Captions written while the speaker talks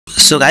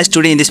So guys,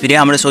 today in this video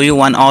I'm going to show you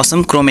one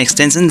awesome Chrome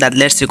extension that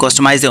lets you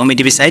customize the Ome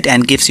TV site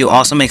and gives you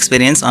awesome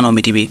experience on Ome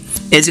TV.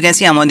 As you can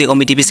see, I'm on the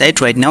Ome TV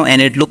site right now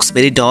and it looks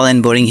very dull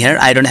and boring here.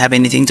 I don't have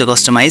anything to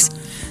customize.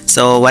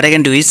 So what I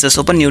can do is just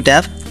open new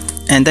tab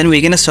and then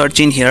we're going to search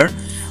in here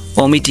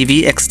Ome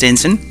TV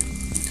Extension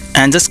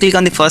and just click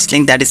on the first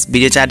link, that is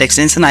video chat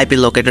extension IP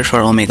locator for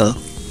Omegle.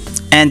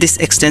 And this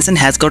extension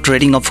has got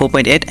rating of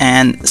 4.8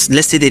 and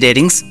let's see the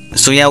ratings.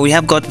 So yeah, we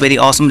have got very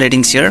awesome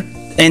ratings here.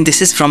 And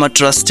this is from a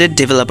trusted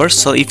developer,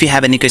 so if you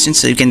have any questions,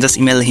 so you can just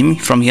email him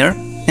from here.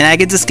 And I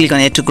can just click on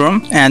add to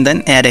Chrome and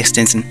then add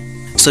extension.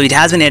 So it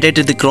has been added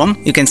to the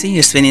Chrome. You can see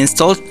it's been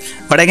installed.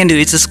 What I can do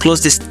is just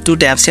close these two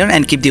tabs here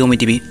and keep the Ome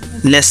TV.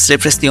 Let's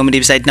refresh the Ome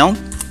TV site now.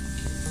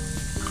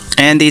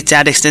 And the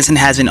chat extension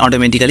has been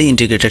automatically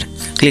integrated.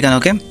 Click on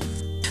OK.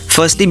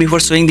 Firstly, before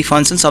showing the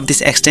functions of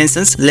these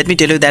extensions, let me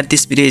tell you that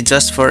this video is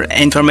just for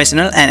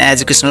informational and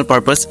educational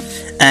purpose,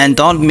 and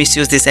don't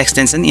misuse this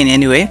extension in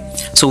any way.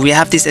 So we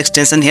have this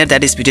extension here,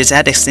 that is video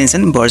chat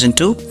extension version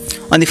 2.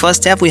 On the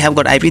first tab we have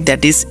got IP,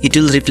 that is it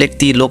will reflect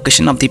the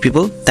location of the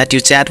people that you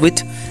chat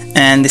with,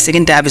 and the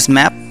second tab is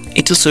map.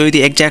 It will show you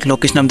the exact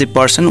location of the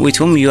person with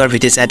whom you are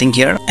video chatting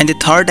here. And the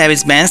third tab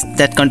is bans,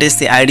 that contains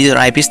the IDs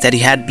or IPs that you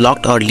had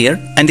blocked earlier.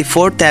 And the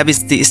fourth tab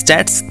is the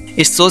stats.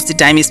 It shows the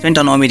time you spent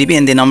on Ome TV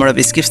and the number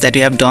of skips that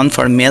you have done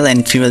for male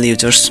and female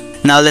users.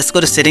 Now let's go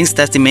to settings,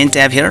 that's the main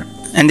tab here.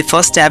 And the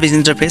first tab is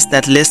interface,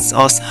 that lets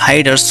us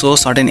hide or show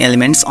certain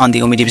elements on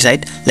the Ome TV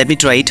site. Let me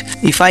try it.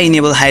 If I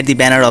enable hide the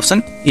banner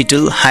option, it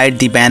will hide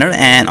the banner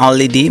and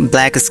only the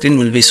black screen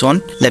will be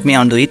shown. Let me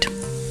undo it.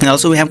 And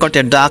also we have got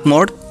a dark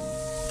mode.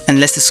 And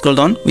let's scroll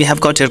down. We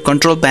have got your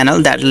control panel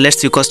that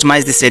lets you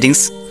customize the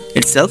settings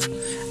itself.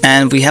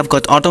 And we have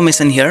got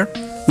automation here.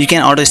 You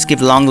can auto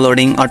skip long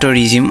loading, auto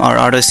resume, or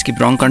auto skip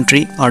wrong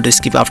country, auto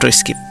skip after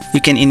skip.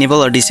 You can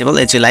enable or disable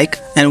as you like.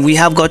 And we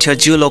have got your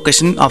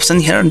geolocation option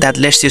here that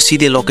lets you see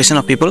the location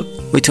of people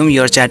with whom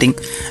you are chatting.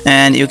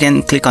 And you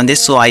can click on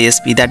this show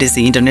ISP, that is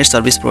the internet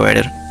service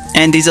provider.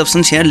 And these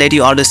options here let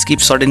you auto skip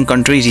certain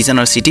country, region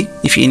or city.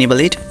 If you enable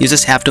it, you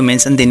just have to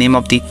mention the name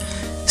of the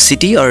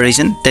city or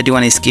region that you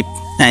want to skip,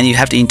 and you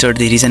have to enter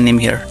the region name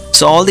here.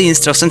 So all the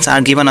instructions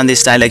are given on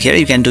this dialog here.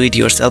 You can do it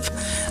yourself.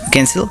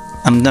 Cancel.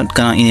 I'm not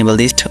gonna enable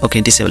this.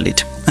 Okay, disable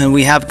it. And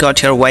we have got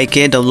here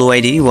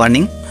YKWID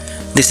warning.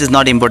 This is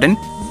not important.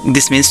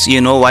 This means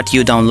you know what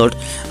you download.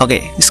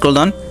 Okay, scroll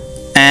down.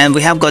 And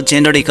we have got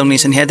gender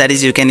recognition here, that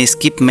is you can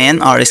skip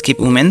man or skip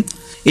woman.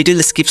 It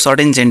will skip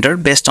certain gender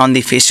based on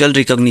the facial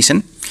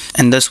recognition.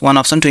 And there's one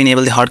option to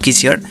enable the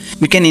hotkeys here.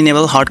 We can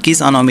enable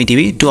hotkeys on Ome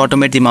TV to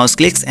automate the mouse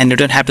clicks, and you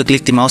don't have to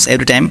click the mouse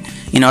every time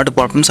in order to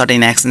perform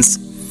certain actions.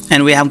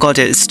 And we have got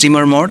a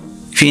streamer mode.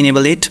 If you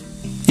enable it,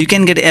 you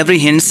can get every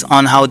hints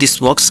on how this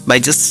works by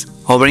just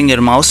hovering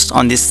your mouse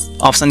on this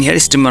option here,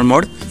 streamer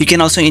mode. You can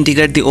also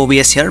integrate the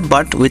OBS here,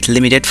 but with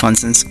limited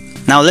functions.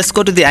 Now let's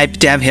go to the IP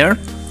tab here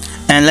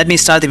and let me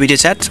start the video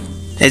chat.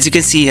 As you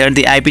can see here,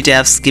 the IP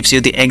tabs gives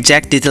you the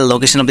exact detailed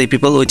location of the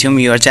people with whom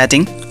you are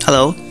chatting.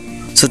 Hello.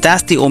 So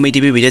that's the Ome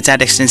TV video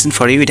chat extension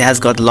for you. It has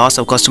got lots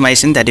of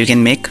customization that you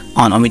can make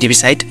on Ome TV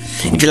site.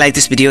 If you like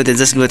this video, then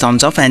just give a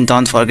thumbs up and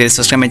don't forget to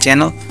subscribe my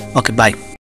channel. Okay, bye.